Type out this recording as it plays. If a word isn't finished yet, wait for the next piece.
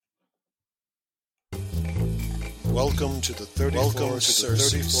Welcome to the 34th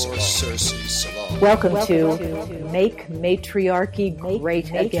Cersei Salon. Welcome to Make Matriarchy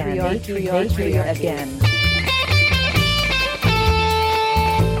Great Again.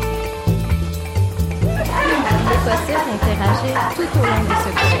 Écossais interagir tout au long de ce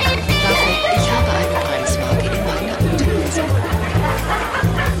cours. Dans cette Ich habe eine Preismarke in meiner Unterhose.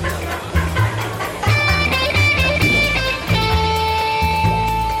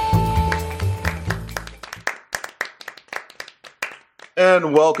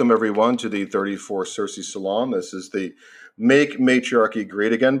 And welcome, everyone, to the 34th Cersei Salon. This is the Make Matriarchy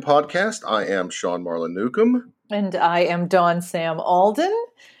Great Again podcast. I am Sean Marlon Newcomb. And I am Dawn Sam Alden.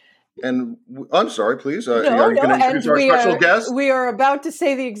 And I'm sorry, please. Are you going to introduce our special guest? We are about to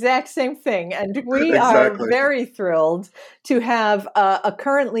say the exact same thing. And we Exactly. are very thrilled to have a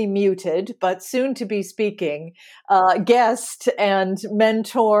currently muted, but soon to be speaking, guest and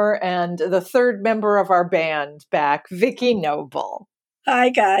mentor and the third member of our band back, Vicki Noble. Hi,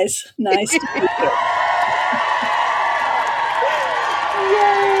 guys. Nice to be here.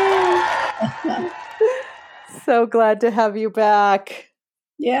 Yay! So glad to have you back.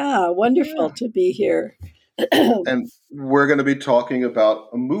 Yeah, wonderful to be here. And we're going to be talking about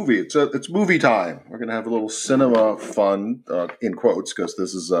a movie. It's movie time. We're going to have a little cinema fun, in quotes, because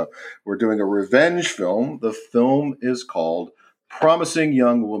this is we're doing a revenge film. The film is called Promising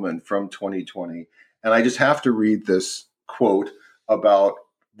Young Woman from 2020. And I just have to read this quote about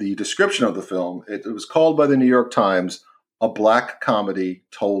the description of the film. It was called by the New York Times a black comedy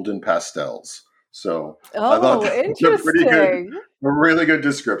told in pastels. So I thought that was a really good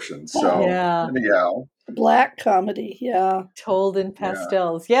description. So yeah. Black comedy, yeah. Told in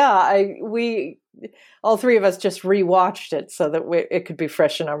pastels. We all three of us just rewatched it so that it could be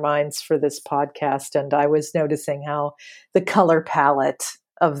fresh in our minds for this podcast. And I was noticing how the color palette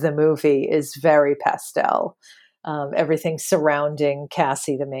of the movie is very pastel. Everything surrounding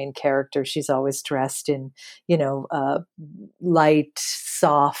Cassie, the main character, she's always dressed in, light,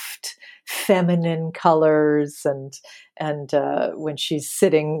 soft, feminine colors, and when she's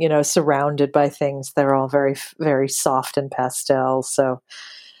sitting, surrounded by things, they're all very, very soft and pastel. So,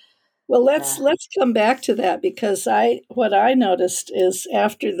 well, let's come back to that, because what I noticed is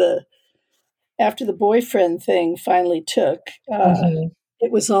after the boyfriend thing finally took,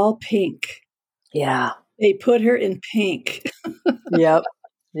 it was all pink. Yeah. They put her in pink. Yep.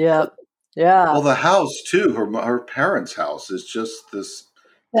 Yeah. Well, the house too. Her parents' house is just this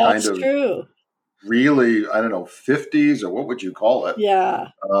That's kind of true. Really, I don't know, 50s or what would you call it? Yeah.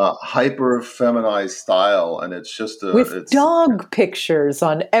 Hyper feminized style, and it's just with dog pictures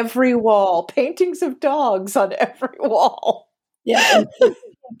on every wall, paintings of dogs on every wall. Yeah, and pink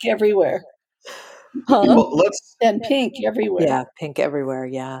everywhere. Huh? Well, and pink everywhere. Yeah, pink everywhere.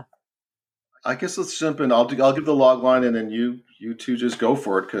 Yeah. I guess let's jump in. I'll give the log line, and then you two just go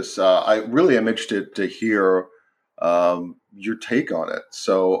for it, because I really am interested to hear your take on it.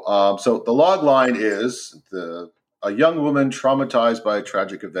 So the log line is a young woman traumatized by a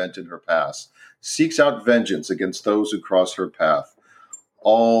tragic event in her past seeks out vengeance against those who cross her path.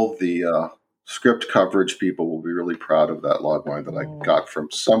 All the script coverage people will be really proud of that log line that I got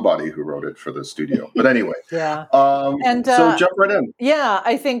from somebody who wrote it for the studio. But anyway, yeah. So jump right in. Yeah,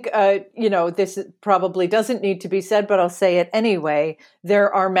 I think this probably doesn't need to be said, but I'll say it anyway.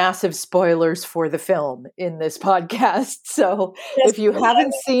 There are massive spoilers for the film in this podcast, so if you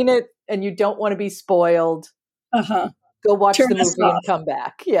haven't seen it and you don't want to be spoiled, go watch the movie and come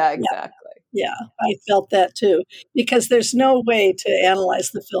back. Yeah, exactly. Yeah, I felt that too, because there's no way to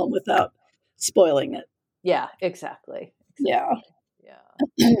analyze the film without spoiling it. Yeah, exactly. Yeah.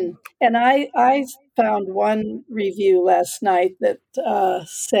 And I found one review last night that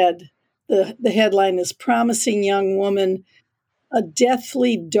said the headline is Promising Young Woman, a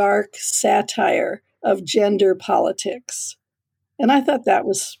deathly dark satire of gender politics. And I thought that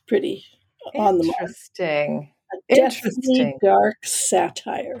was pretty on the mark. Deathly dark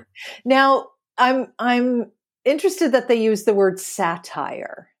satire. Now, I'm interested that they use the word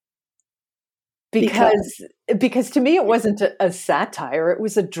satire. Because to me, it wasn't a satire. It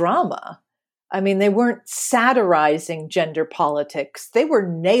was a drama. I mean, they weren't satirizing gender politics. They were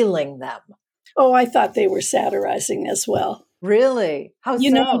nailing them. Oh, I thought they were satirizing as well. Really? How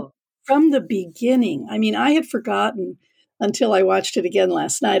so? From the beginning. I mean, I had forgotten until I watched it again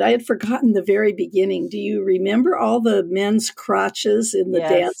last night. I had forgotten the very beginning. Do you remember all the men's crotches in the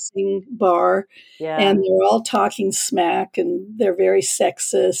dancing bar? Yeah. And they're all talking smack, and they're very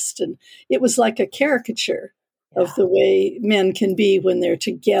sexist. And it was like a caricature of the way men can be when they're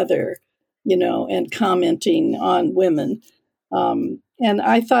together, and commenting on women. And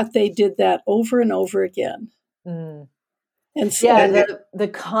I thought they did that over and over again. And so, Yeah, the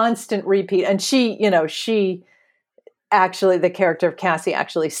constant repeat. And she actually, the character of Cassie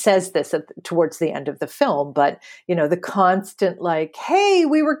actually says this towards the end of the film, but the constant like, hey,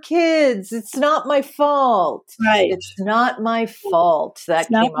 we were kids, it's not my fault, right, it's not my fault, that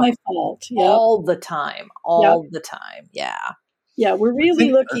it's not came my up fault. all the time, the time. Yeah, we're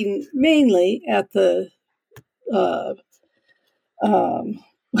really looking mainly at the oh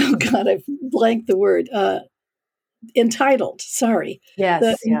God, I've blanked the word. Entitled, sorry. Yes,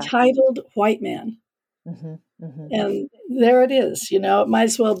 the entitled white man. Mm-hmm, mm-hmm. And there it is, it might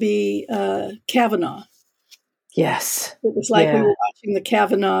as well be Kavanaugh. Yes. It was like we were watching the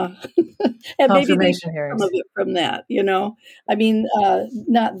Kavanaugh and maybe they Confirmation hearings. Some of it from that, I mean,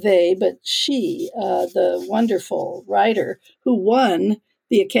 not they, but she, the wonderful writer who won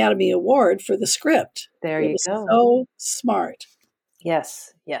the Academy Award for the script. There it you was go. So smart.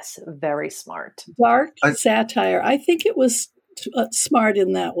 Yes, very smart. Dark satire. I think it was smart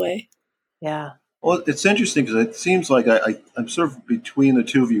in that way. Yeah. Well, it's interesting because it seems like I'm sort of between the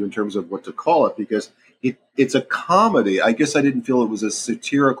two of you in terms of what to call it, because it's a comedy. I guess I didn't feel it was as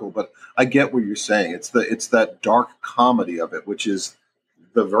satirical, but I get what you're saying. It's that dark comedy of it, which is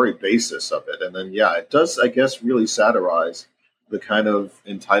the very basis of it. And then, it does, I guess, really satirize the kind of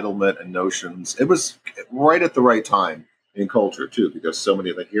entitlement and notions. It was right at the right time in culture, too, because so many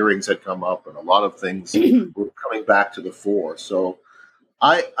of the hearings had come up and a lot of things were coming back to the fore. So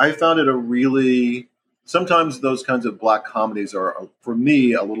I found it a really, sometimes those kinds of black comedies are, for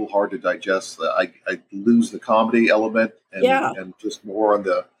me, a little hard to digest. I lose the comedy element and just more on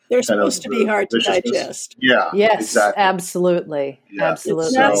the They're supposed to be hard to digest. Yeah. Yes, exactly. Absolutely. Yeah. Absolutely.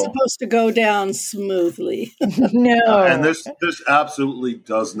 It's not supposed to go down smoothly. No. And this absolutely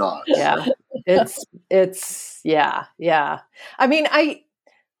does not. Yeah. It's yeah. I mean, I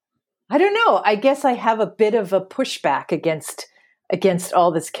don't know. I guess I have a bit of a pushback against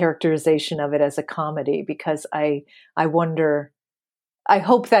all this characterization of it as a comedy, because I wonder, I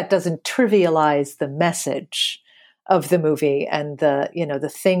hope that doesn't trivialize the message of the movie and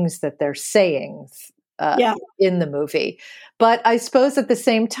the things that they're saying in the movie. But I suppose at the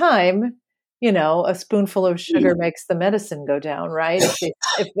same time, a spoonful of sugar makes the medicine go down, right?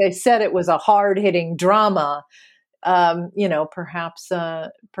 If they said it was a hard-hitting drama, perhaps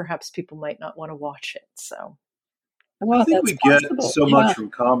people might not want to watch it. So, I think we get so much from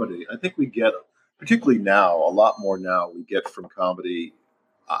comedy. I think we get, particularly now, a lot more now we get from comedy.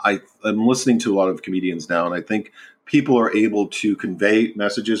 I'm listening to a lot of comedians now, and I think people are able to convey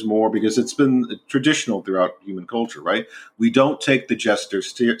messages more because it's been traditional throughout human culture, right? We don't take the jester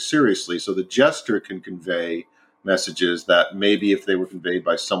seriously, so the jester can convey messages that maybe if they were conveyed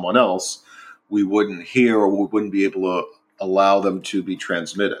by someone else, we wouldn't hear or we wouldn't be able to allow them to be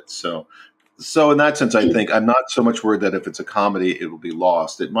transmitted. So in that sense, I think I'm not so much worried that if it's a comedy, it will be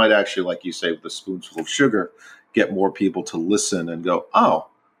lost. It might actually, like you say, with a spoonful of sugar, get more people to listen and go, oh,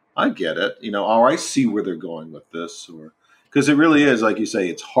 I get it. Or I see where they're going with this. Or because it really is, like you say,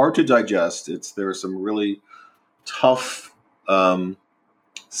 it's hard to digest. There are some really tough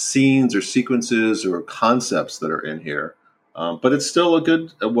scenes or sequences or concepts that are in here. But it's still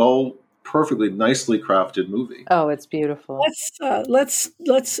a perfectly nicely crafted movie. Oh, it's beautiful. Let's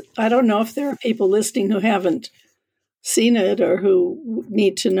I don't know if there are people listening who haven't seen it or who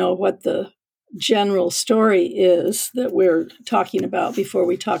need to know what the general story is that we're talking about before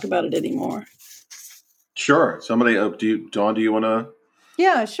we talk about it anymore. Sure. Somebody, Dawn, do you want to?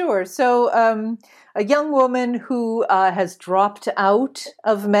 Yeah, sure. So a young woman who has dropped out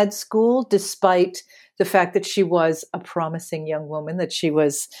of med school despite the fact that she was a promising young woman, that she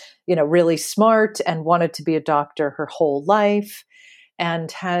was, really smart and wanted to be a doctor her whole life,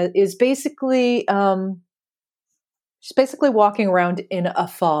 and is basically she's basically walking around in a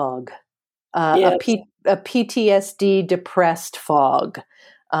fog, a PTSD depressed fog.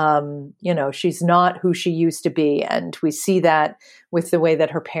 She's not who she used to be, and we see that with the way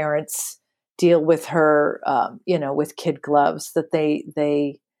that her parents deal with her, with kid gloves, that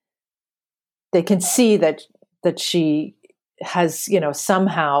they can see that she has,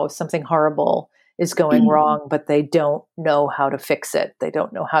 somehow something horrible is going wrong, but they don't know how to fix it. They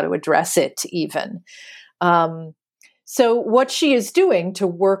don't know how to address it even. So what she is doing to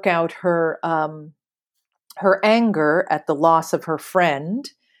work out her anger at the loss of her friend,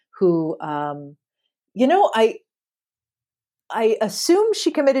 who, I assume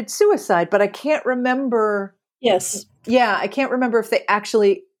she committed suicide, but I can't remember. Yes. Yeah, I can't remember if they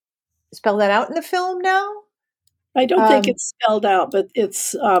actually spell that out in the film now. I don't think it's spelled out, but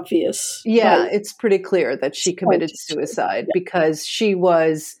it's obvious. Yeah, it's pretty clear that she committed suicide because she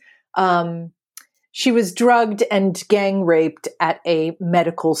was, she was drugged and gang raped at a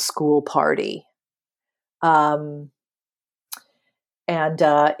medical school party. And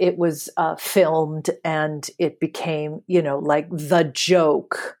it was filmed, and it became, like the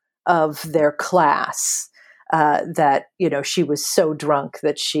joke of their class, that, she was so drunk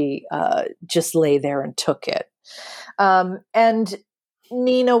that she just lay there and took it. And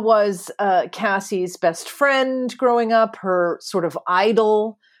Nina was Cassie's best friend growing up, her sort of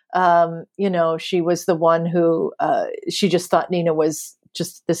idol. She was the one who she just thought Nina was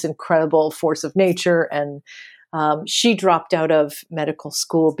just this incredible force of nature. And she dropped out of medical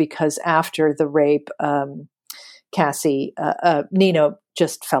school because after the rape, Nina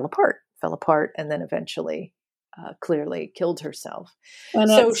just fell apart, and then eventually clearly killed herself. And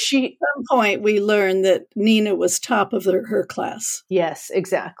so at some point we learned that Nina was top of her class. Yes,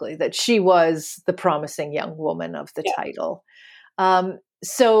 exactly. That she was the promising young woman of the title.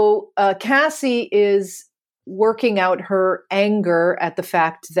 So Cassie is working out her anger at the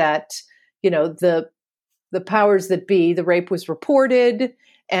fact that, the powers that be, the rape was reported,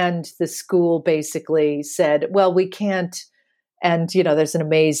 and the school basically said, well, we can't. And, there's an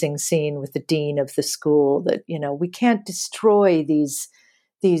amazing scene with the dean of the school that, we can't destroy these,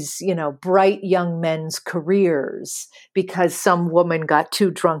 bright young men's careers because some woman got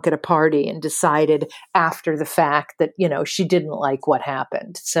too drunk at a party and decided after the fact that, she didn't like what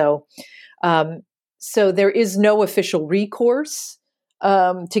happened. So there is no official recourse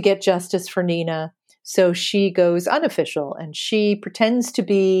to get justice for Nina. So she goes unofficial, and she pretends to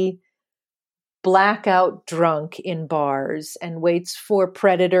be blackout drunk in bars and waits for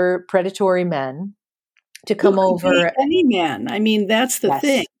predatory men to come over. Any man. I mean, that's the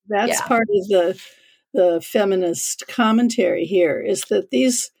thing. That's part of the feminist commentary here, is that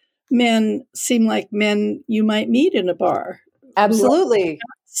these men seem like men you might meet in a bar. Absolutely.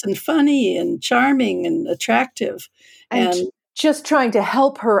 And funny and charming and attractive. And just trying to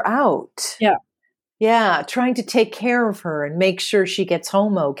help her out. Yeah. Yeah, trying to take care of her and make sure she gets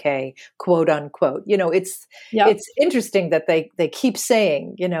home okay, quote unquote. It's interesting that they keep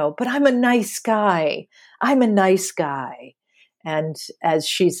saying, but I'm a nice guy. I'm a nice guy. And as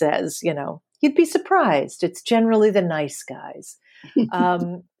she says, you'd be surprised. It's generally the nice guys.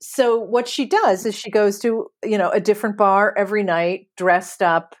 So what she does is she goes to, a different bar every night, dressed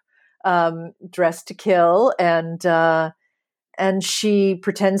up, dressed to kill. And she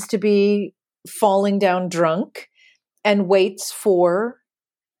pretends to be falling down drunk and waits for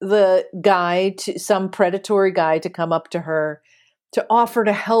some predatory guy to come up to her to offer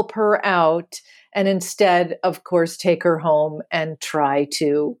to help her out, and instead, of course, take her home and try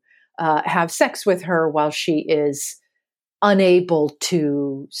to have sex with her while she is unable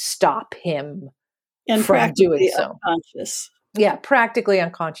to stop him and from doing so. Unconscious. Yeah, practically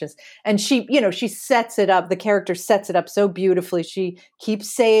unconscious. And she, she sets it up. The character sets it up so beautifully. She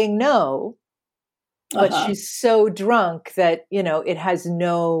keeps saying no, but she's so drunk that, it has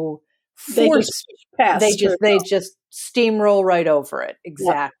no force. They just steamroll right over it.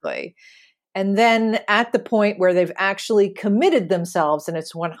 Exactly. Yeah. And then at the point where they've actually committed themselves and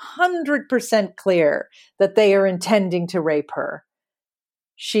it's 100% clear that they are intending to rape her,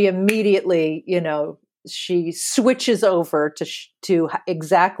 she immediately, she switches over to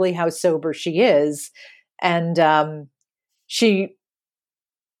exactly how sober she is. And she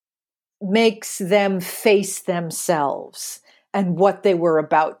makes them face themselves and what they were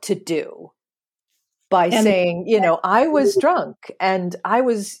about to do by saying, I was drunk and I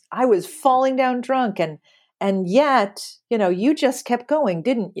was falling down drunk and yet, you just kept going,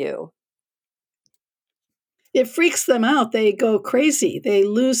 didn't you? It freaks them out. They go crazy. They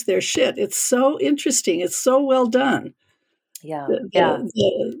lose their shit. It's so interesting. It's so well done. Yeah.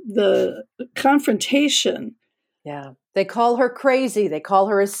 The confrontation. Yeah. They call her crazy. They call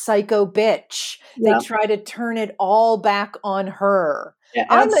her a psycho bitch. Yep. They try to turn it all back on her. Yeah,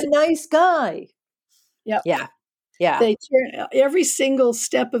 I'm a nice guy. Yep. Yeah. Yeah. They turn every single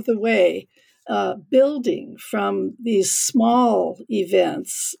step of the way, building from these small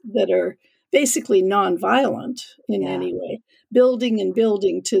events that are basically nonviolent in any way, building and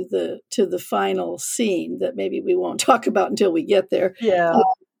building to the final scene that maybe we won't talk about until we get there. Yeah.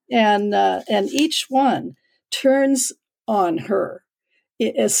 And each one turns on her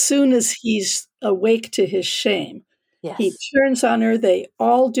as soon as he's awake to his shame. Yes. He turns on her. They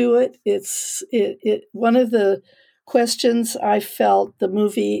all do it. It's one of the questions I felt the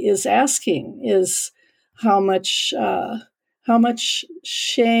movie is asking is how much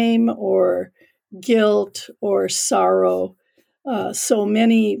shame or guilt or sorrow so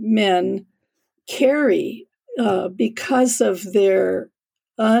many men carry because of their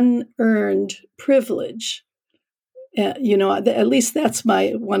unearned privilege. At least that's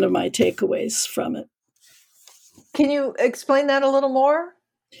one of my takeaways from it. Can you explain that a little more?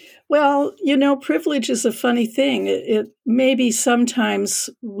 Well, privilege is a funny thing. It maybe sometimes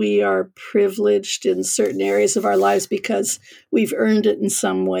we are privileged in certain areas of our lives because we've earned it in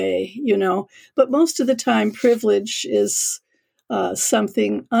some way, But most of the time, privilege is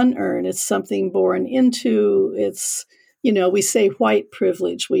something unearned. It's something born into. It's, we say white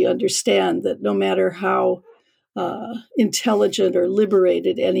privilege. We understand that no matter how intelligent or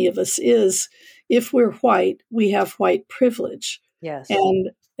liberated any of us is, if we're white, we have white privilege. Yes.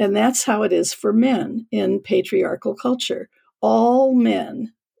 And that's how it is for men in patriarchal culture. All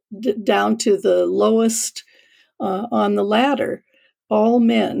men, down to the lowest on the ladder, all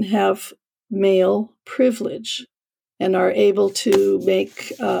men have male privilege and are able to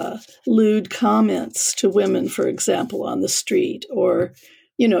make lewd comments to women, for example, on the street. Or,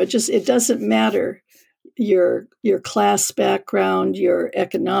 it doesn't matter your class background, your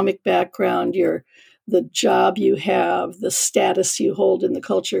economic background, the job you have, the status you hold in the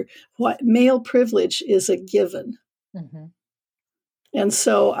culture. Male privilege is a given. Mm-hmm. And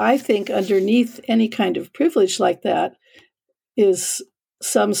so I think underneath any kind of privilege like that is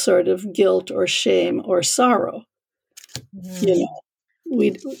some sort of guilt or shame or sorrow. Mm-hmm.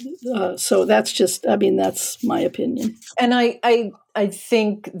 So that's that's my opinion. And I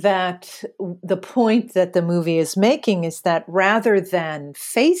think that the point that the movie is making is that rather than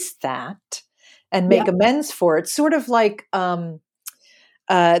face that and make amends for it, sort of like the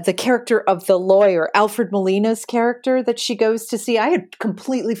character of the lawyer, Alfred Molina's character that she goes to see. I had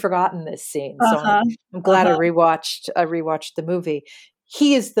completely forgotten this scene, so I'm glad I rewatched the movie.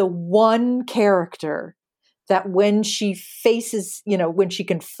 He is the one character that when she faces, when she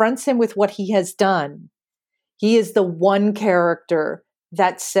confronts him with what he has done, he is the one character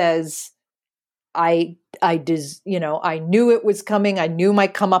that says, I knew it was coming. I knew my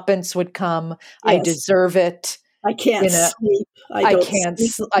comeuppance would come. Yes. I deserve it. I can't sleep.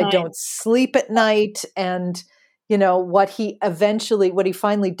 I don't sleep at night. And, what he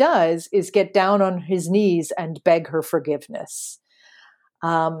finally does is get down on his knees and beg her forgiveness.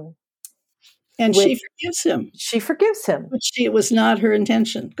 And she forgives him. She forgives him. Which it was not her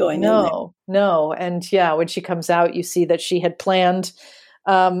intention going in there. No. And when she comes out, you see that she had planned,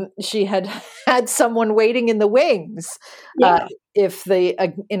 she had had someone waiting in the wings if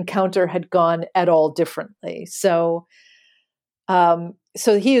the encounter had gone at all differently. So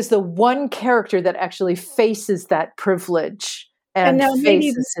he is the one character that actually faces that privilege. And now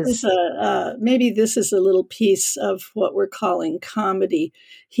maybe this is a little piece of what we're calling comedy.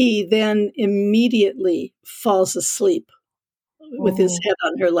 He then immediately falls asleep with his head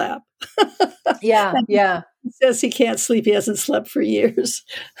on her lap. Yeah. He says he can't sleep. He hasn't slept for years.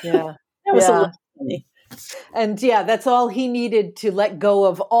 Yeah. That was a little funny. And that's all he needed to let go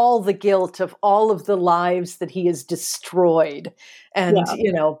of all the guilt of all of the lives that he has destroyed. And,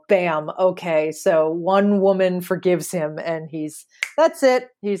 bam, okay. So one woman forgives him and that's it.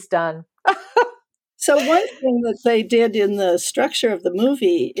 He's done. So one thing that they did in the structure of the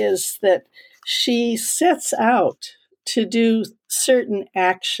movie is that she sets out to do certain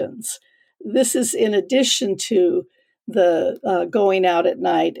actions. This is in addition to the going out at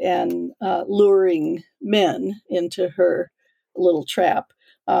night and luring men into her little trap.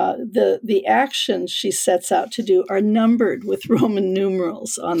 The actions she sets out to do are numbered with Roman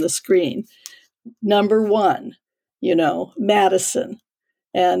numerals on the screen. Number 1, Madison.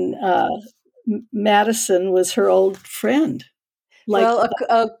 And Madison was her old friend.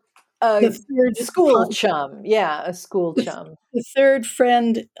 The third school chum. Yeah, a school chum. The third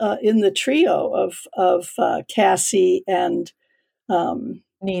friend in the trio of Cassie and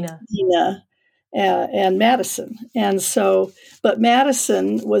Nina and Madison. And so, but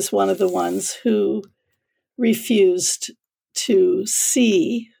Madison was one of the ones who refused to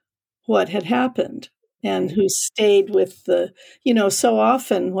see what had happened and who stayed with so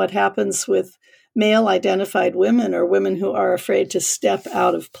often what happens with male identified women or women who are afraid to step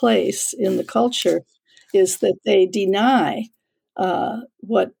out of place in the culture is that they deny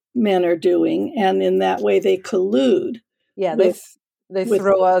what men are doing. And in that way, they collude. Yeah, they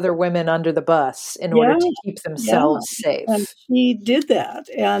throw other women under the bus in order to keep themselves safe. And she did that.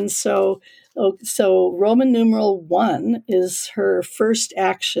 And so Roman numeral 1 is her first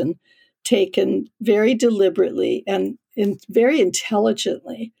action taken very deliberately and very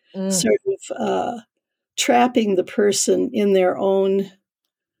intelligently, sort of trapping the person in their own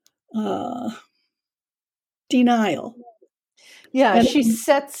denial. Yeah, And she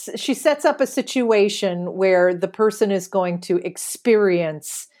sets up a situation where the person is going to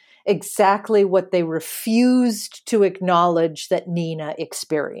experience exactly what they refused to acknowledge that Nina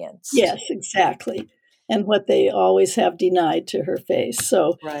experienced. yes, exactly. And what they always have denied to her face.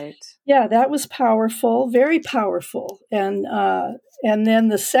 So, Right. yeah, that was powerful, very powerful. And then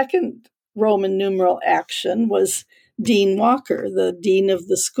the second Roman numeral action was Dean Walker, the dean of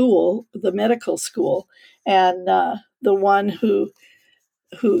the school, the medical school, and the one who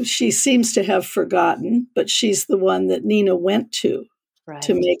she seems to have forgotten, but she's the one that Nina went to Right.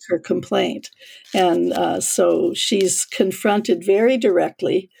 make her complaint. And so she's confronted very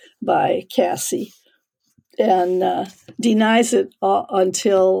directly by Cassie and denies it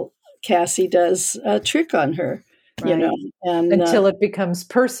until Cassie does a trick on her, Right. and until it becomes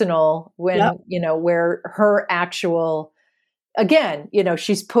personal when, Yep. Where her actual, again,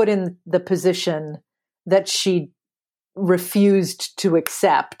 she's put in the position that she refused to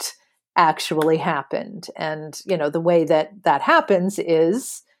accept actually happened. And, the way that happens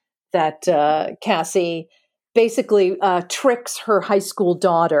is that Cassie basically tricks her high school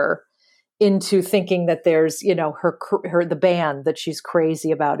daughter into thinking that there's, the band that she's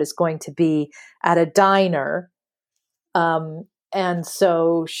crazy about is going to be at a diner. And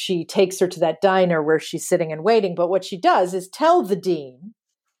so she takes her to that diner where she's sitting and waiting. But what she does is tell the dean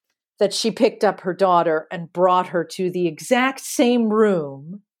that she picked up her daughter and brought her to the exact same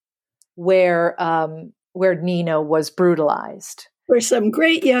room where Nina was brutalized. Where some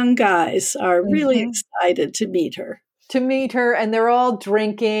great young guys are really excited to meet her. And they're all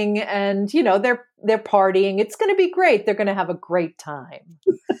drinking and, they're partying. It's going to be great. They're going to have a great time.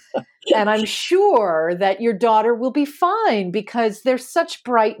 And I'm sure that your daughter will be fine because they're such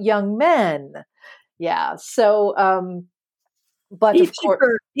bright young men. Yeah. So, but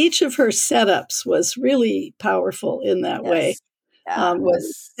each of her setups was really powerful in that way. Yeah,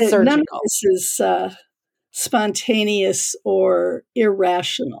 was surgical. None of this is spontaneous or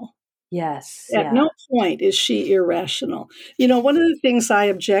irrational. Yes. At no point is she irrational. One of the things I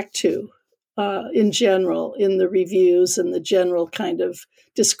object to in general in the reviews and the general kind of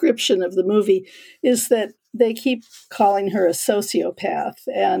description of the movie is that they keep calling her a sociopath.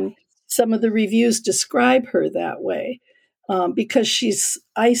 And some of the reviews describe her that way because she's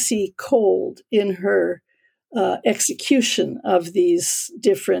icy cold in her execution of these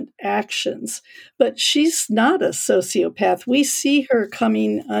different actions. But she's not a sociopath. We see her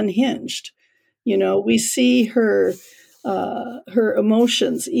coming unhinged. We see her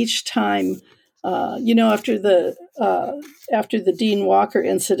emotions each time. After the Dean Walker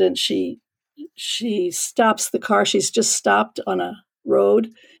incident, she stops the car. She's just stopped on a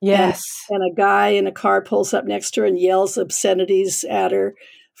road. Yes. And a guy in a car pulls up next to her and yells obscenities at her.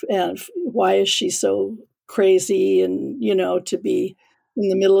 And why is she so crazy and, to be in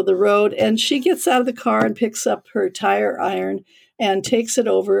the middle of the road? And she gets out of the car and picks up her tire iron and takes it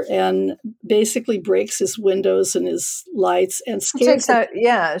over and basically breaks his windows and his lights and scares him.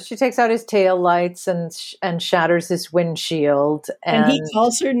 She takes out his tail lights and shatters his windshield. And he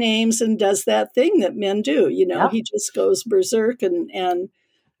calls her names and does that thing that men do. He just goes berserk and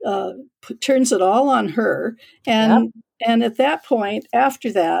turns it all on her. And at that point,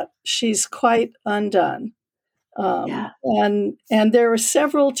 after that, she's quite undone. And there are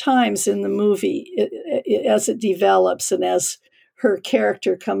several times in the movie as it develops and as her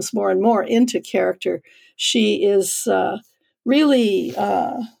character comes more and more into character, she is really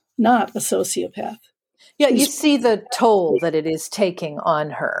not a sociopath. Yeah, you see the toll that it is taking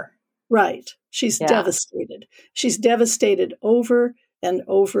on her. Right. She's devastated. She's devastated over and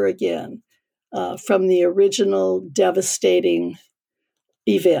over again from the original devastating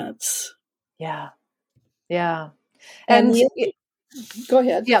events. Yeah. Yeah. And go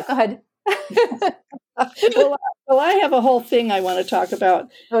ahead. Yeah, go ahead. Well, I have a whole thing I want to talk about.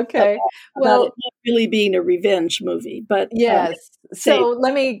 Okay. About it not really being a revenge movie, but yes. So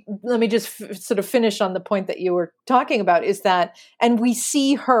let me just sort of finish on the point that you were talking about is that, and we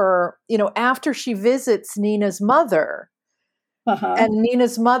see her, after she visits Nina's mother, and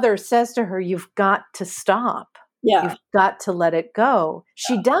Nina's mother says to her, "You've got to stop. Yeah, you've got to let it go."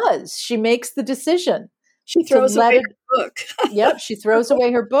 She does. She makes the decision. She throws away her book. Yep, she throws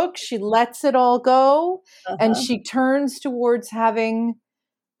away her book. She lets it all go, and she turns towards having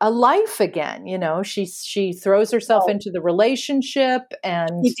a life again. She throws herself into the relationship,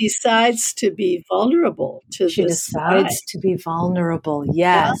 and she decides to be vulnerable to she this decides guy. to be vulnerable.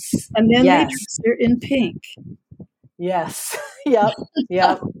 Yes, and then they dress her in pink. Yes. Yep.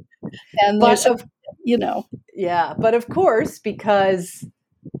 Yep. And there's but of course, because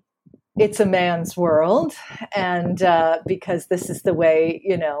it's a man's world, and because this is the way,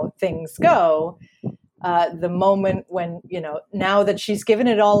 things go. The moment when, now that she's given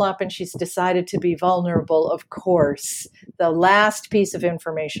it all up and she's decided to be vulnerable, of course, the last piece of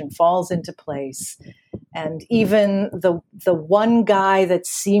information falls into place. And even the one guy that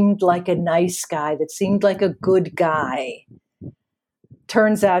seemed like a nice guy, that seemed like a good guy,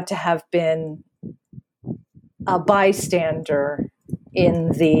 turns out to have been a bystander in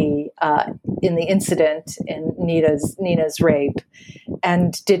the incident, in Nina's rape,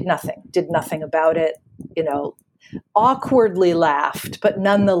 and did nothing about it. Awkwardly laughed, but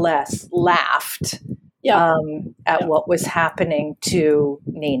nonetheless laughed at what was happening to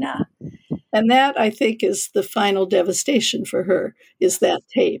Nina. And that, I think, is the final devastation for her, is that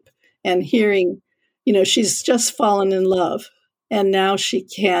tape. And hearing, she's just fallen in love, and now she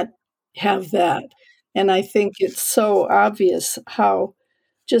can't have that. And I think it's so obvious how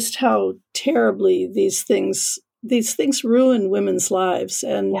terribly these things ruin women's lives.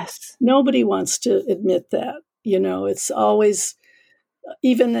 And yes. Nobody wants to admit that. It's always,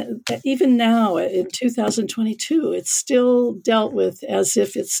 even now in 2022, it's still dealt with as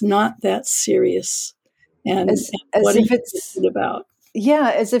if it's not that serious. And as what if it's about?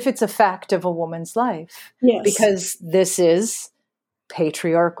 Yeah, as if it's a fact of a woman's life. Yes. Because this is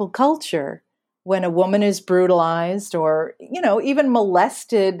patriarchal culture. When a woman is brutalized or, even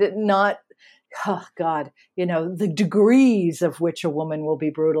molested, the degrees of which a woman will be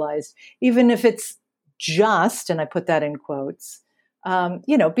brutalized, even if it's just, and I put that in quotes,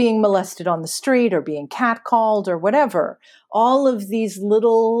 being molested on the street or being catcalled or whatever, all of these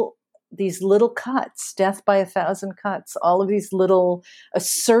little cuts, death by 1,000 cuts, all of these little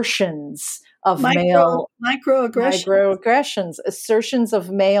assertions of microaggressions, assertions of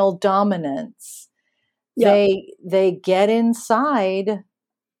male dominance. Yeah. They get inside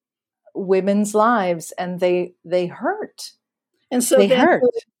women's lives and they hurt. And so they hurt.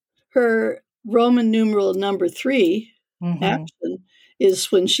 Her Roman numeral number 3 action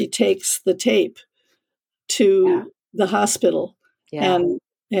is when she takes the tape to the hospital and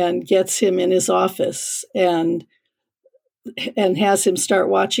gets him in his office and has him start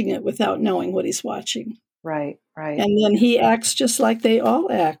watching it without knowing what he's watching. Right. And then he acts just like they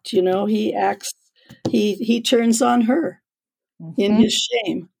all act. He acts, he turns on her in his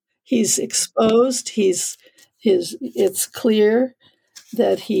shame. He's exposed. It's clear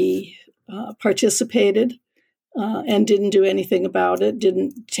that he participated and didn't do anything about it,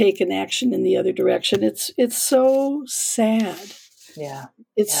 didn't take an action in the other direction. It's so sad. Yeah.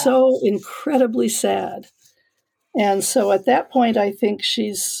 It's so incredibly sad. And so at that point, I think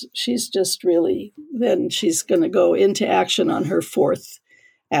she's just really, then she's going to go into action on her 4th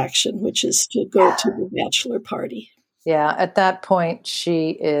action, which is to go to the bachelor party. Yeah. At that point, she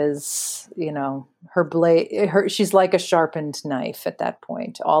is, her blade, she's like a sharpened knife at that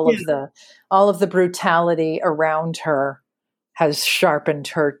point. All of the brutality around her has sharpened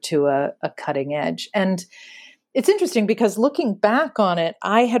her to a cutting edge. And it's interesting because looking back on it,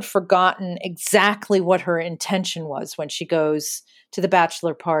 I had forgotten exactly what her intention was when she goes to the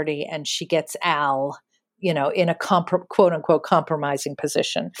bachelor party and she gets Al, in a quote unquote compromising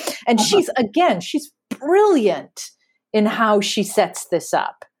position. And she's brilliant in how she sets this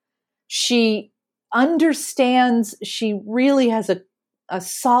up. She understands, she really has a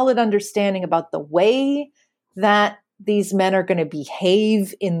solid understanding about the way that these men are going to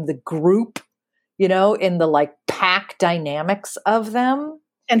behave in the group, in the pack dynamics of them.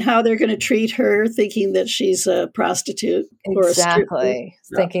 And how they're going to treat her, thinking that she's a prostitute or a stripper.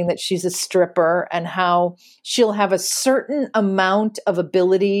 Thinking that she's a stripper, and how she'll have a certain amount of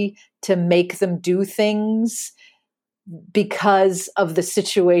ability to make them do things because of the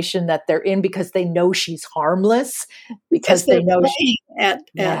situation that they're in, because they know she's harmless, because they know at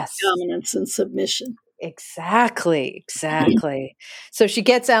dominance and submission. Exactly. So she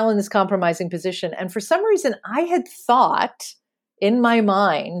gets Al in this compromising position. And for some reason, I had thought in my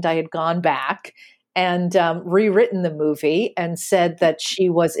mind, I had gone back and rewritten the movie and said that she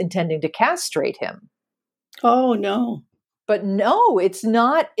was intending to castrate him. Oh, no. But no, it's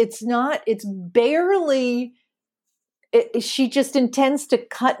not. It's barely. She just intends to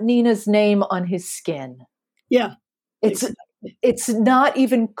cut Nina's name on his skin. Yeah. It's not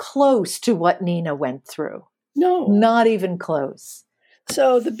even close to what Nina went through. No. Not even close.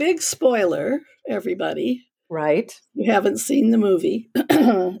 So the big spoiler, everybody, right? You haven't seen the movie,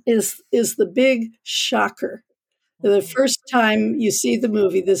 is the big shocker. The first time you see the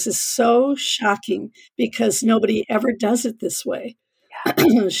movie, this is so shocking because nobody ever does it this way.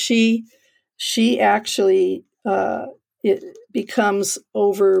 Yeah. She actually it becomes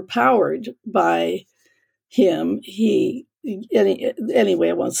overpowered by him. Anyway,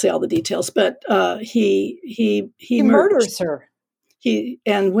 I won't say all the details, but he murders her.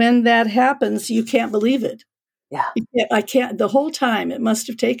 And when that happens, you can't believe it. Yeah. I can't. The whole time, it must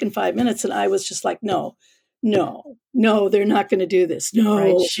have taken 5 minutes, and I was just like, no, they're not going to do this. No,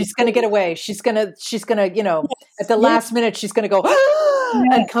 right. She's going to get away. She's going to, at the last minute, she's going to go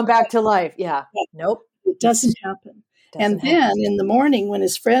and come back to life. Yeah. Nope. It doesn't happen. And then in the morning, when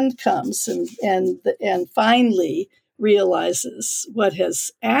his friend comes and finally realizes what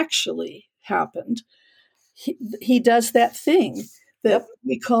has actually happened, he does that thing that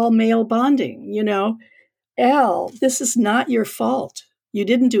we call male bonding. Al, this is not your fault. You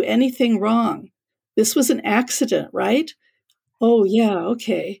didn't do anything wrong. This was an accident, right? Oh, yeah,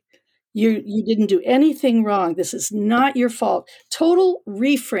 okay. You didn't do anything wrong. This is not your fault. Total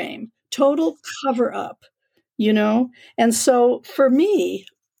reframe, total cover up, And so for me,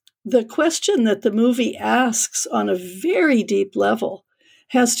 the question that the movie asks on a very deep level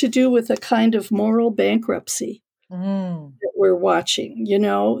has to do with a kind of moral bankruptcy that we're watching.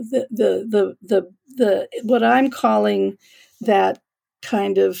 The what I'm calling that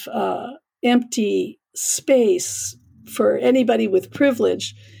kind of empty space for anybody with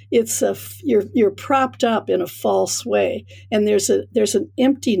privilege. It's you're propped up in a false way, and there's an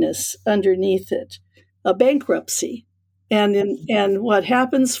emptiness underneath it, a bankruptcy, and what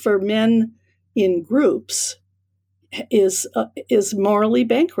happens for men in groups is morally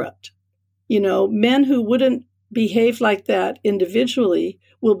bankrupt. Men who wouldn't behave like that individually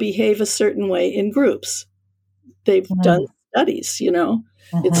will behave a certain way in groups. They've done studies,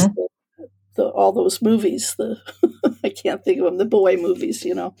 It's all those movies, I can't think of them, the boy movies,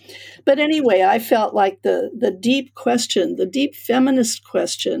 But anyway, I felt like the deep question, the deep feminist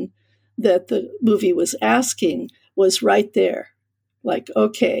question that the movie was asking was right there. Like,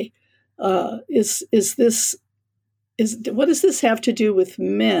 okay, what does this have to do with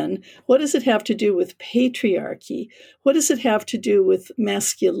men? What does it have to do with patriarchy? What does it have to do with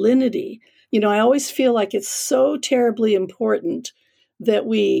masculinity? I always feel like it's so terribly important that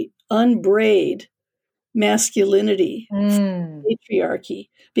we unbraid masculinity from patriarchy,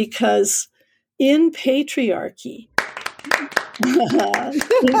 because in patriarchy,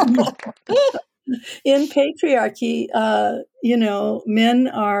 men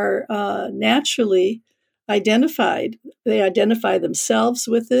are naturally identified. They identify themselves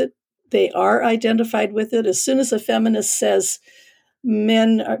with it. They are identified with it. As soon as a feminist says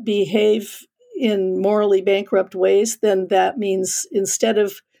men behave in morally bankrupt ways, then that means instead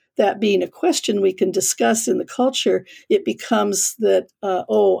of that being a question we can discuss in the culture, it becomes that,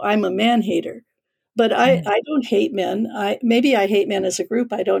 I'm a man-hater. But I don't hate men. Maybe I hate men as a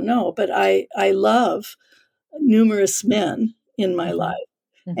group, I don't know. But I love numerous men in my life.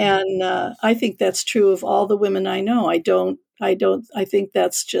 And I think that's true of all the women I know. I think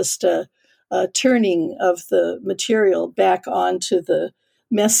that's just a turning of the material back onto the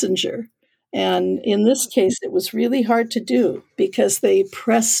messenger. And in this case, it was really hard to do because they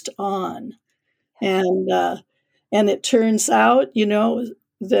pressed on. And it turns out,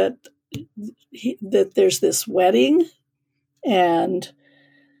 that there's this wedding, and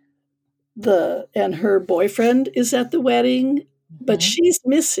her boyfriend is at the wedding, but she's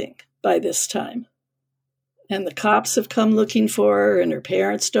missing by this time. And the cops have come looking for her, and her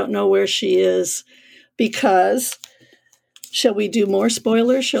parents don't know where she is because, shall we do more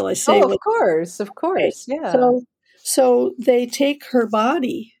spoilers? Shall I say? Oh, of course. Yeah. So they take her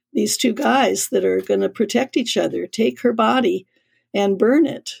body, these two guys that are going to protect each other, take her body and burn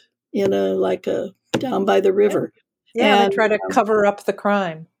it in a down by the river. Yeah, and they try to cover up the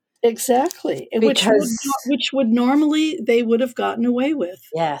crime. Exactly. Which would normally they would have gotten away with.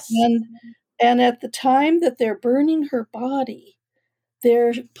 Yes. And at the time that they're burning her body,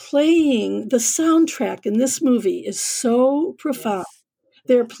 they're playing the soundtrack in this movie is so profound.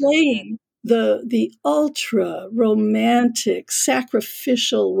 They're playing the ultra romantic,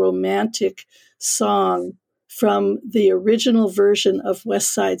 sacrificial romantic song from the original version of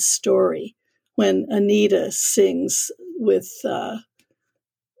West Side Story when Anita sings with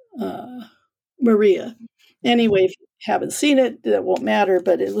Maria. Anyway, if you haven't seen it, that won't matter.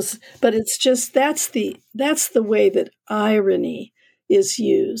 But it's just that's the way that irony is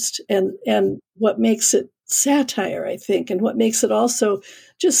used, and what makes it satire, I think, and what makes it also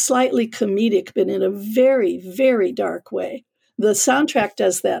just slightly comedic, but in a very, very dark way. The soundtrack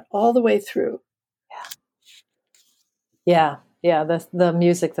does that all the way through. Yeah. The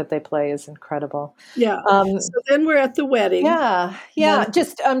music that they play is incredible. Yeah. So then we're at the wedding. Yeah.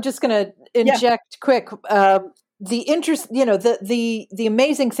 I'm just going to inject quick. the interest, the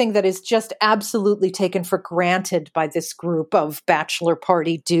amazing thing that is just absolutely taken for granted by this group of bachelor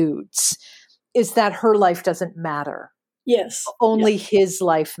party dudes is that her life doesn't matter. Yes. Only his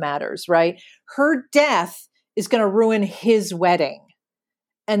life matters, right? Her death is going to ruin his wedding.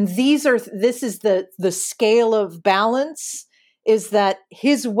 And this is the scale of balance, is that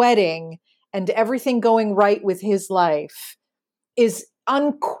his wedding and everything going right with his life is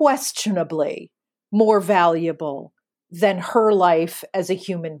unquestionably more valuable than her life as a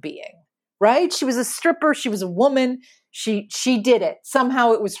human being, right? She was a stripper. She was a woman. She did it.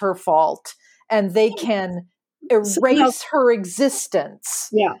 Somehow it was her fault. And they can erase her existence.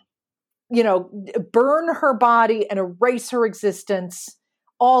 Yeah. Burn her body and erase her existence,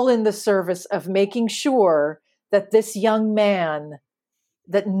 all in the service of making sure that this young man,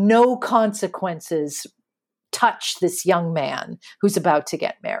 that no consequences touch this young man who's about to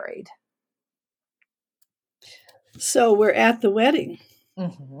get married. So we're at the wedding.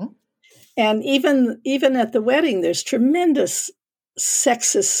 Mm-hmm. And even at the wedding, there's tremendous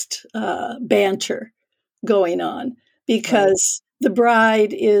sexist banter going on because the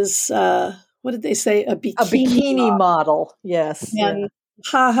bride is, what did they say? A bikini model. Yes. And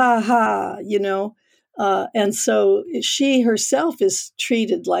ha, ha, ha, and so she herself is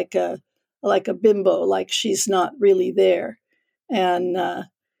treated like a bimbo, like she's not really there. And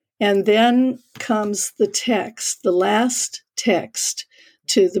then comes the text, the last text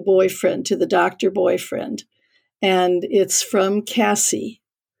to the boyfriend, to the doctor boyfriend. And it's from Cassie.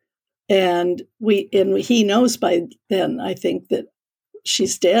 And he knows by then, I think, that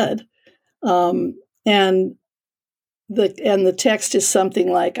she's dead. And the text is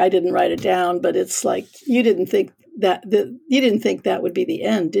something like, I didn't write it down, but it's like, you didn't think that would be the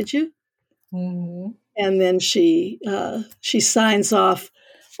end, did you? Mm-hmm. And then she signs off,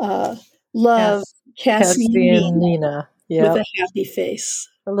 love, Cassie and Nina, yep. with a happy face,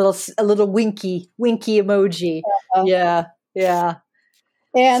 a little winky emoji. Yeah.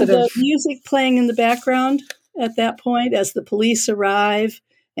 And the music playing in the background at that point as the police arrive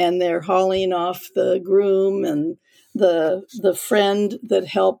and they're hauling off the groom and the friend that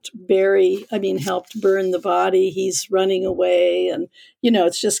helped burn the body. He's running away, and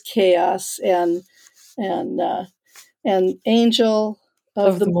it's just chaos. And Angel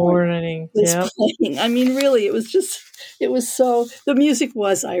of the Morning is playing. I mean, really, it was so. The music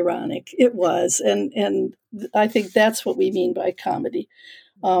was ironic. It was, and I think that's what we mean by comedy.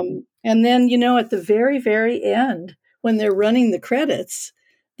 And then at the very, very end, when they're running the credits,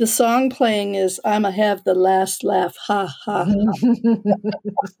 the song playing is "I'ma Have the Last Laugh." Ha ha.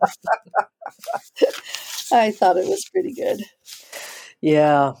 I thought it was pretty good.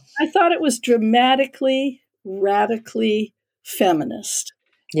 Yeah. I thought it was dramatically, radically feminist.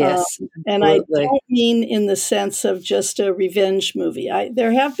 Yes. And I don't mean in the sense of just a revenge movie.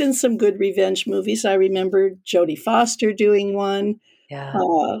 There have been some good revenge movies. I remember Jodie Foster doing one. Yeah.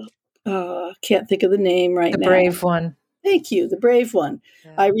 Can't think of the name right now. The Brave one. Thank you. The Brave one.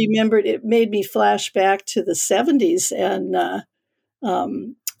 Yeah. I remembered it made me flash back to the 70s and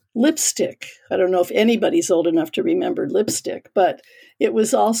Lipstick. I don't know if anybody's old enough to remember Lipstick, but it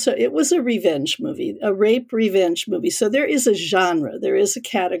was a revenge movie, a rape revenge movie. So there is a genre, there is a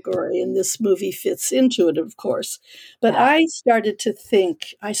category, and this movie fits into it, of course. But yeah. I started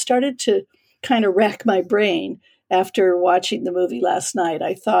to kind of rack my brain after watching the movie last night.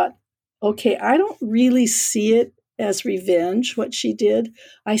 I thought, okay, I don't really see it as revenge, what she did.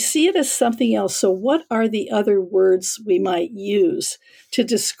 I see it as something else. So what are the other words we might use to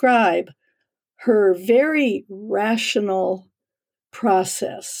describe her very rational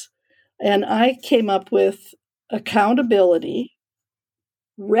process? And I came up with accountability,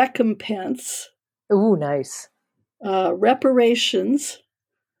 recompense. Ooh, nice. Reparations,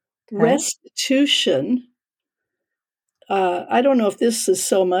 restitution. I don't know if this is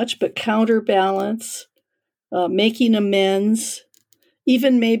so much, but counterbalance, making amends,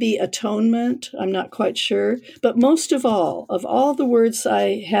 even maybe atonement. I'm not quite sure. But most of all the words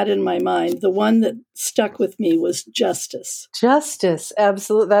I had in my mind, the one that stuck with me was justice. Justice,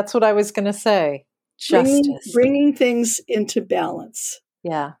 absolutely. That's what I was going to say. Justice. Bringing things into balance.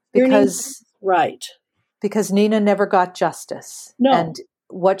 Yeah, because Nina never got justice. No. And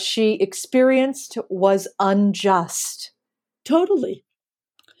what she experienced was unjust. Totally.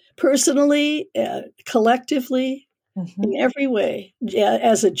 Personally, collectively, in every way,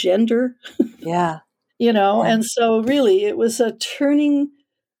 as a gender. Yeah. And so really it was a turning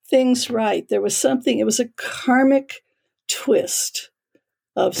things right. There was something, it was a karmic twist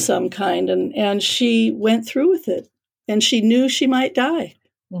of some kind. And she went through with it, and she knew she might die.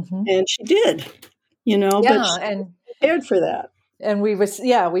 Mm-hmm. And she did. but Yeah, she and prepared for that.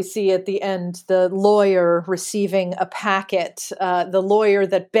 we see at the end the lawyer receiving a packet, the lawyer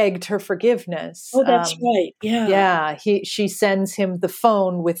that begged her forgiveness. Oh, that's right. Yeah. Yeah, she sends him the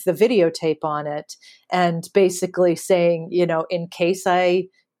phone with the videotape on it, and basically saying, in case I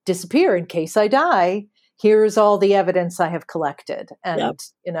disappear, in case I die, here's all the evidence I have collected, and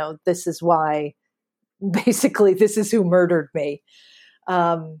this is why. Basically, this is who murdered me.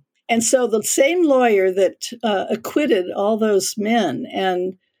 And so the same lawyer that acquitted all those men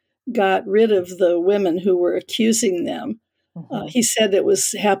and got rid of the women who were accusing them, he said it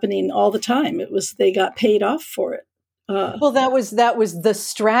was happening all the time. They got paid off for it. Well, that was the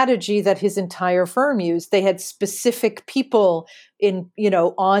strategy that his entire firm used. They had specific people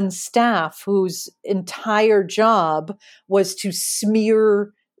on staff whose entire job was to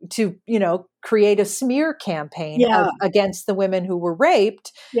smear, create a smear campaign against the women who were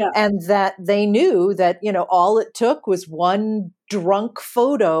raped. Yeah. And that they knew that, all it took was one drunk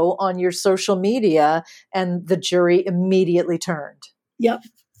photo on your social media and the jury immediately turned. Yep.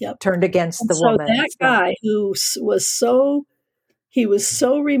 Turned against the woman. So that guy who was so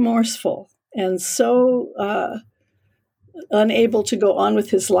remorseful and so unable to go on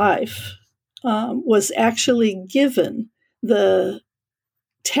with his life was actually given the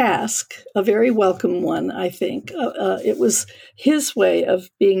task, a very welcome one, I think. It was his way of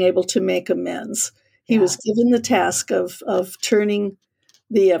being able to make amends. He was given the task of turning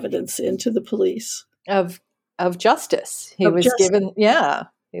the evidence into the police. Of justice. He was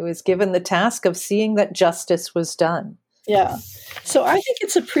given the task of seeing that justice was done. Yeah. So I think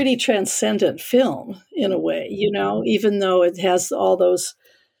it's a pretty transcendent film in a way, even though it has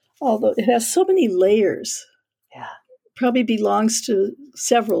it has so many layers. Yeah. Probably belongs to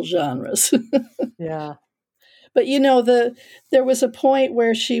several genres. Yeah. But there was a point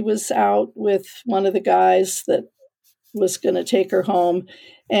where she was out with one of the guys that was going to take her home,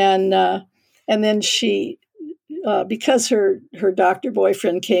 and then she, because her doctor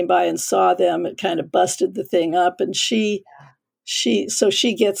boyfriend came by and saw them, it kind of busted the thing up, and she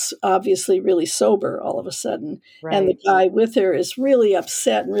gets obviously really sober all of a sudden. Right. And the guy with her is really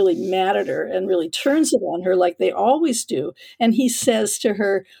upset and really mad at her and really turns it on her like they always do. And he says to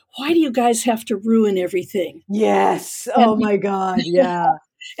her, "Why do you guys have to ruin everything?" Yes. Oh my God. Yeah.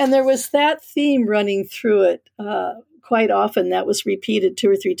 And there was that theme running through it quite often. That was repeated 2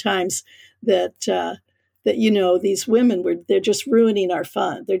 or 3 times that these women they're just ruining our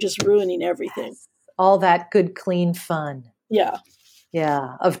fun. They're just ruining everything. Yes. All that good, clean fun. Yeah.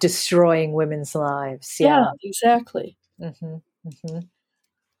 Yeah. Of destroying women's lives. Yeah, exactly. Mm-hmm. Mm-hmm.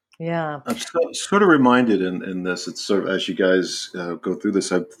 Yeah. I'm sort of reminded in this, it's sort of, as you guys go through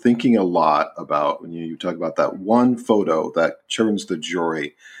this, I'm thinking a lot about when you talk about that one photo that turns the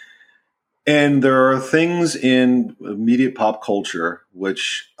jury. And there are things in immediate pop culture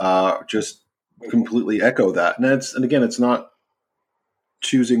which just completely echo that. And again, it's not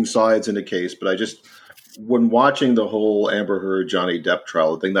choosing sides in a case, but when watching the whole Amber Heard, Johnny Depp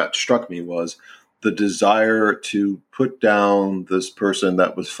trial, the thing that struck me was the desire to put down this person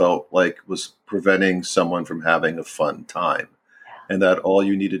that felt like was preventing someone from having a fun time. And that all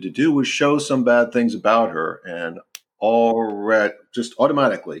you needed to do was show some bad things about her, and just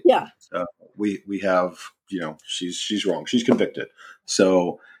automatically, we have, she's wrong. She's convicted.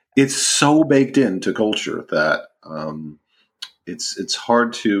 So it's so baked into culture that it's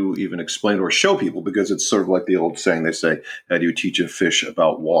hard to even explain or show people, because it's sort of like the old saying they say, how do you teach a fish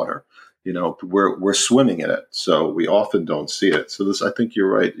about water? We're swimming in it, so we often don't see it. So I think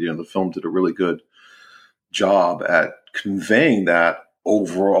you're right. The film did a really good job at conveying that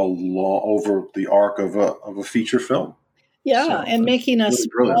over the arc of a feature film. Yeah, so, and making us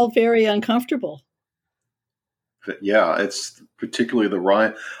really all very uncomfortable. Yeah, it's particularly the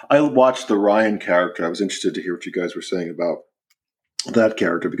Ryan. I watched the Ryan character. I was interested to hear what you guys were saying about that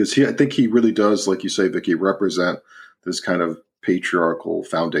character, because I think he really does, like you say, Vicky, represent this kind of patriarchal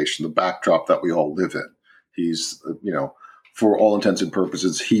foundation, the backdrop that we all live in. He's, for all intents and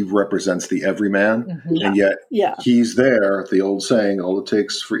purposes, he represents the everyman, and yet he's there. The old saying, "All it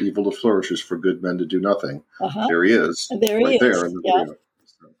takes for evil to flourish is for good men to do nothing." There he is, there he is. There in the video.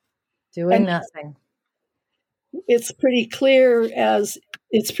 Doing nothing. It's pretty clear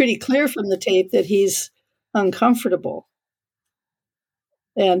from the tape that he's uncomfortable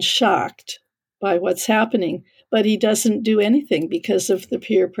and shocked by what's happening, but he doesn't do anything because of the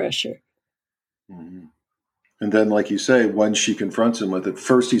peer pressure. Mm-hmm. And then, like you say, when she confronts him with it,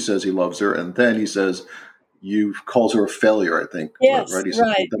 first he says he loves her, and then he says, calls her a failure, I think. Yes,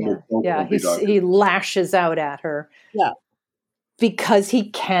 right. He lashes out at her. Yeah. because he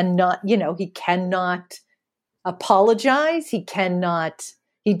cannot apologize. He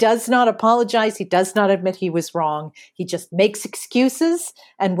does not apologize. He does not admit he was wrong. He just makes excuses.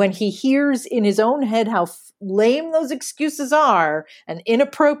 And when he hears in his own head how lame those excuses are and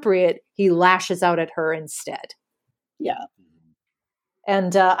inappropriate, he lashes out at her instead. Yeah.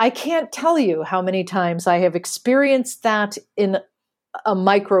 And I can't tell you how many times I have experienced that in a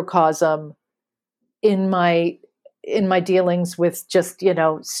microcosm in my dealings with just,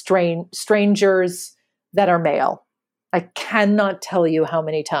 strangers that are male. I cannot tell you how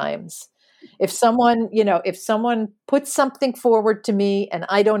many times. If someone puts something forward to me and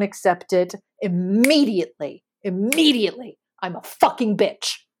I don't accept it, immediately, I'm a fucking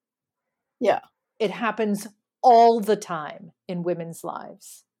bitch. Yeah. It happens all the time in women's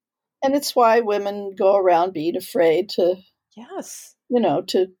lives. And it's why women go around being afraid to, yes,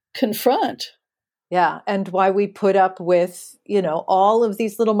 to confront. Yeah. And why we put up with, all of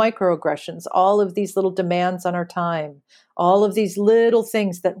these little microaggressions, all of these little demands on our time, all of these little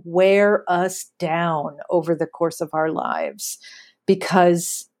things that wear us down over the course of our lives.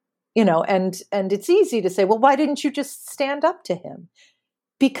 Because, and it's easy to say, well, why didn't you just stand up to him?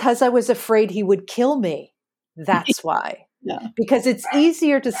 Because I was afraid he would kill me. That's why. Yeah. Because it's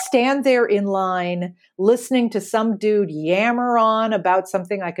easier to stand there in line listening to some dude yammer on about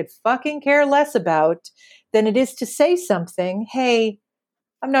something I could fucking care less about than it is to say something. Hey,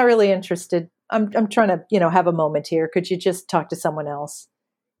 I'm not really interested. I'm trying to, have a moment here. Could you just talk to someone else?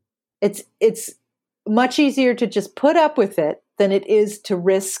 It's much easier to just put up with it than it is to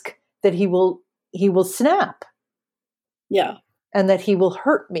risk that he will snap. Yeah. And that he will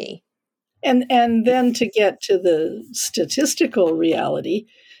hurt me. And then to get to the statistical reality,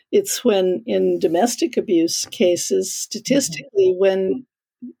 it's when in domestic abuse cases, statistically, when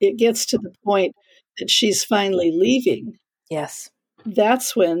it gets to the point that she's finally leaving, yes,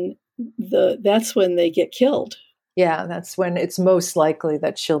 that's when they get killed. Yeah, that's when it's most likely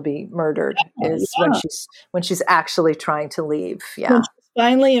that she'll be murdered. When she's actually trying to leave. Yeah, when she's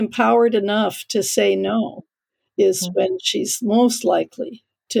finally empowered enough to say no, is when she's most likely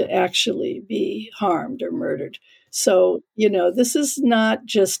to actually be harmed or murdered. So, this is not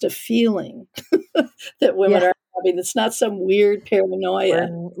just a feeling that women are having. It's not some weird paranoia.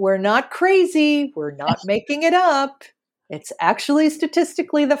 We're not crazy. We're not making it up. It's actually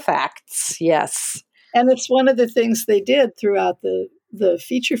statistically the facts. Yes. And it's one of the things they did throughout the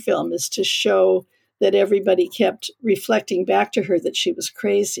feature film is to show that everybody kept reflecting back to her that she was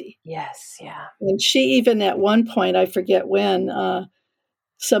crazy. Yes, yeah. And she even at one point, I forget when,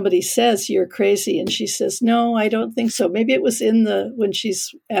 somebody says you're crazy, and she says, "No, I don't think so." Maybe it was when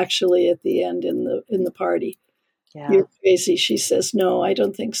she's actually at the end in the party. Yeah. You're crazy. She says, "No, I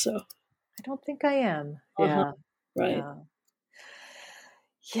don't think so." I don't think I am. Uh-huh. Yeah. Right.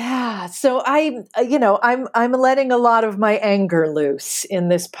 Yeah. So I'm letting a lot of my anger loose in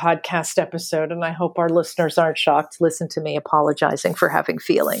this podcast episode, and I hope our listeners aren't shocked to listen to me apologizing for having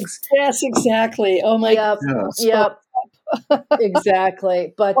feelings. Yes, exactly. Oh my God. Yep.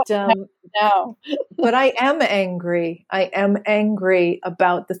 Exactly. But now. But I am angry. I am angry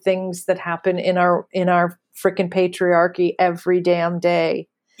about the things that happen in our freaking patriarchy every damn day.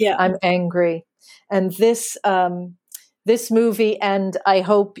 Yeah. I'm angry. And this movie, and I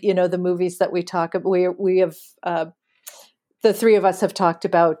hope, the movies that we talk about, we have, the three of us have talked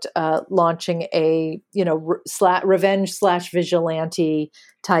about launching a, revenge/vigilante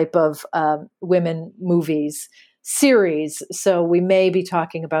type of women movies series. So we may be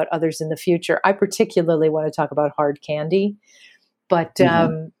talking about others in the future. I particularly want to talk about Hard Candy, but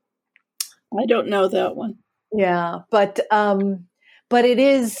I don't know that one. Yeah, but it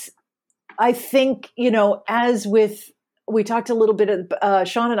is, I think, as with, we talked a little bit of,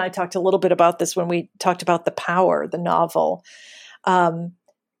 Sean and I talked a little bit about this when we talked about The Power, the novel, that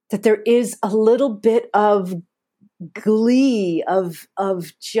there is a little bit of glee, of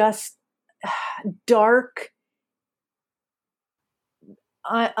just dark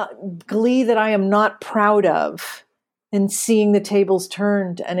glee that I am not proud of in seeing the tables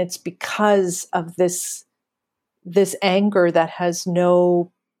turned. And it's because of this anger that has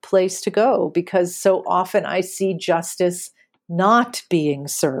no place to go, because so often I see justice not being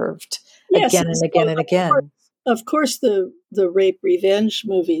served again and again and again. Of course, the rape revenge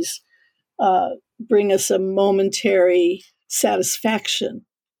movies bring us a momentary satisfaction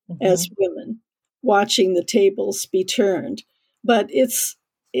as women watching the tables be turned, but it's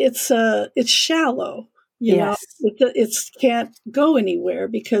shallow. You know, it can't go anywhere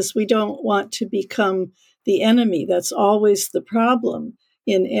because we don't want to become the enemy. That's always the problem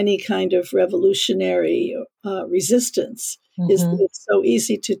in any kind of revolutionary resistance is Mhm. that it's so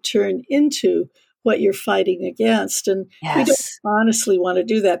easy to turn into what you're fighting against. And we don't Yes. honestly want to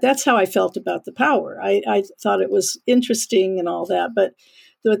do that. That's how I felt about The Power. I thought it was interesting and all that, but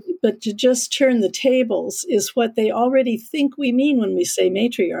to just turn the tables is what they already think we mean when we say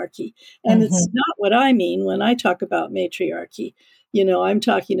matriarchy. And it's Mhm. not what I mean when I talk about matriarchy. I'm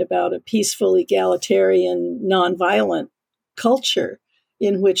talking about a peaceful, egalitarian, nonviolent culture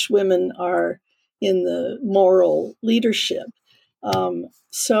in which women are in the moral leadership.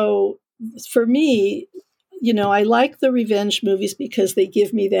 So for me, I like the revenge movies because they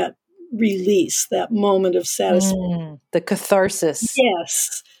give me that release, that moment of satisfaction. The catharsis.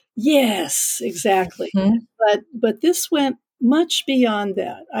 Yes, yes, exactly. Mhm. But this went much beyond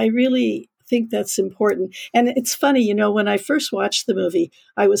that. I really think that's important. And it's funny, when I first watched the movie,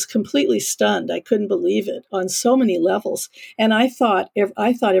 I was completely stunned. I couldn't believe it on so many levels. And I thought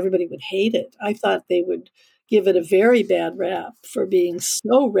everybody would hate it. I thought they would give it a very bad rap for being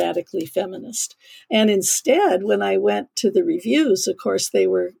so radically feminist. And instead, when I went to the reviews, of course, they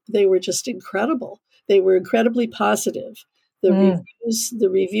were just incredible. They were incredibly positive. Mm. The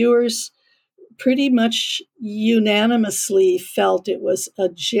reviewers pretty much unanimously felt it was a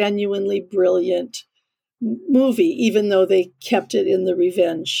genuinely brilliant movie, even though they kept it in the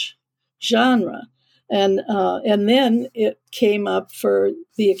revenge genre. And then it came up for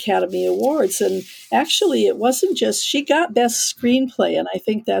the Academy Awards. And actually, it wasn't just, she got Best Screenplay, and I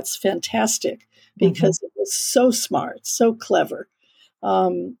think that's fantastic because it was so smart, so clever,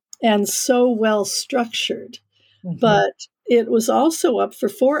 and so well structured. But it was also up for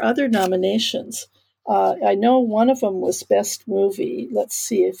 4 other nominations. I know one of them was Best Movie. Let's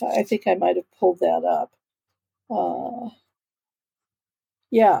see if I think I might have pulled that up.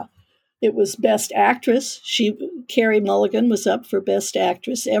 Yeah, it was Best Actress. Carey Mulligan was up for Best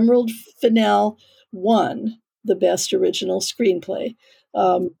Actress. Emerald Fennell won the Best Original Screenplay.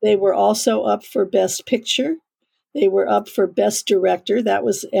 They were also up for Best Picture. They were up for Best Director. That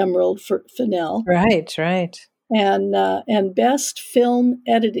was Emerald Fennell. Right, right. And Best Film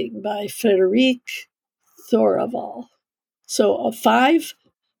Editing by Frederic Thoraval. So 5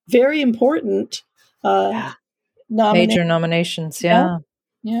 very important Yeah. nominations. Major nominations. Yeah.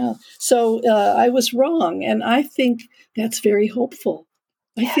 Yeah. So I was wrong. And I think that's very hopeful.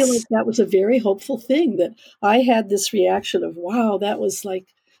 I feel like Yes. that was a very hopeful thing, that I had this reaction of, wow, that was like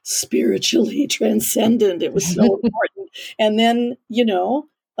spiritually transcendent. It was so important. And then,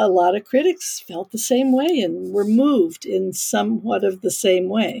 a lot of critics felt the same way and were moved in somewhat of the same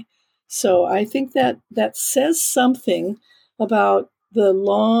way. So I think that says something about the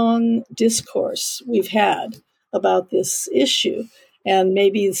long discourse we've had about this issue, and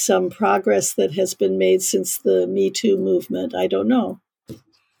maybe some progress that has been made since the Me Too movement. I don't know.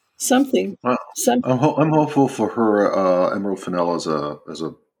 Something. Well, Some. I'm hopeful for her, Emerald Fennell, as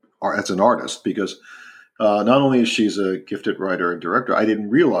an artist, because not only is she a gifted writer and director, I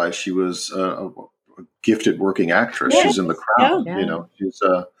didn't realize she was a gifted working actress. Yeah. She's in The Crown,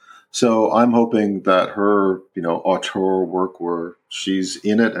 Yeah. So I'm hoping that her, auteur work, where she's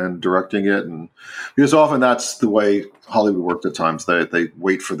in it and directing it, and because often that's the way Hollywood worked at times. They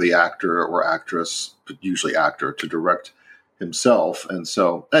wait for the actor or actress, usually actor, to direct himself. And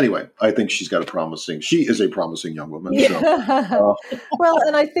so anyway, I think she is a promising young woman. Yeah. So, Well,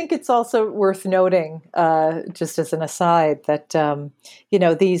 and I think it's also worth noting, just as an aside, that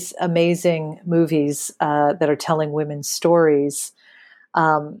these amazing movies that are telling women's stories,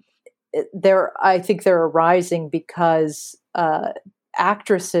 I think they're arising because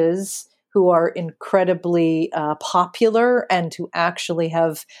actresses who are incredibly popular and who actually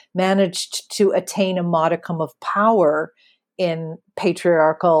have managed to attain a modicum of power in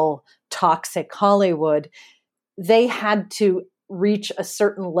patriarchal, toxic Hollywood, they had to reach a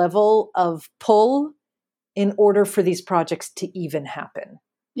certain level of pull in order for these projects to even happen.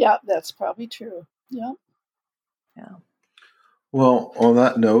 Yeah, that's probably true. Yeah. Yeah. well, on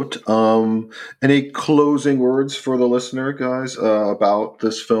that note, any closing words for the listener, guys, about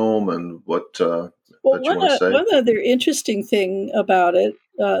this film and what Well, that you want to say? one other interesting thing about it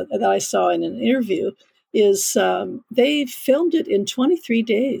that I saw in an interview is they filmed it in 23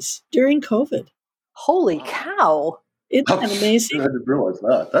 days during COVID. Holy cow. Isn't that amazing? I didn't realize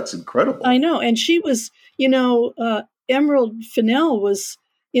that. That's incredible. I know. And she was, Emerald Fennell was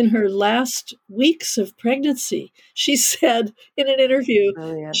in her last weeks of pregnancy. She said in an interview,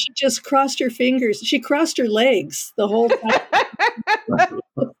 Brilliant. she just crossed her fingers. She crossed her legs the whole time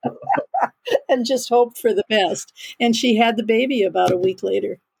and just hoped for the best. And she had the baby about a week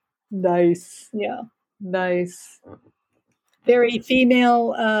later. Nice. Yeah. Nice. very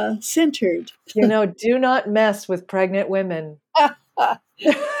female centered. Do not mess with pregnant women.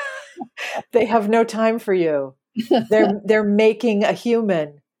 They have no time for you. They're making a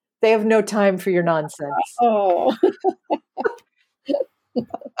human. They have no time for your nonsense. Oh.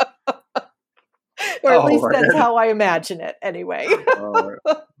 Or at least that's how I imagine it anyway. All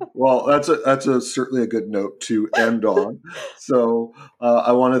right. Well, that's certainly a good note to end on. So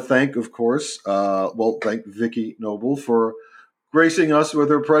I want to thank, of course, thank Vicki Noble for gracing us with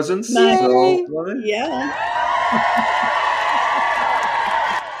her presence. Yay. So, yeah.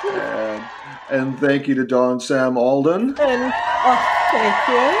 and thank you to Dawn Sam Alden. And thank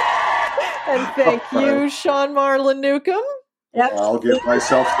you. And thank you, Sean Marlon Newcomb. Yep. I'll give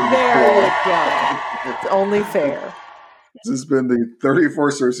myself some There you go. It's only fair. This has been the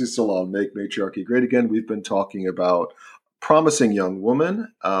 34 Cersei Salon, Make Matriarchy Great Again. We've been talking about Promising Young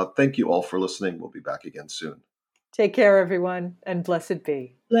Woman. Thank you all for listening. We'll be back again soon. Take care, everyone, and blessed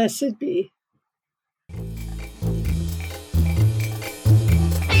be. Blessed be.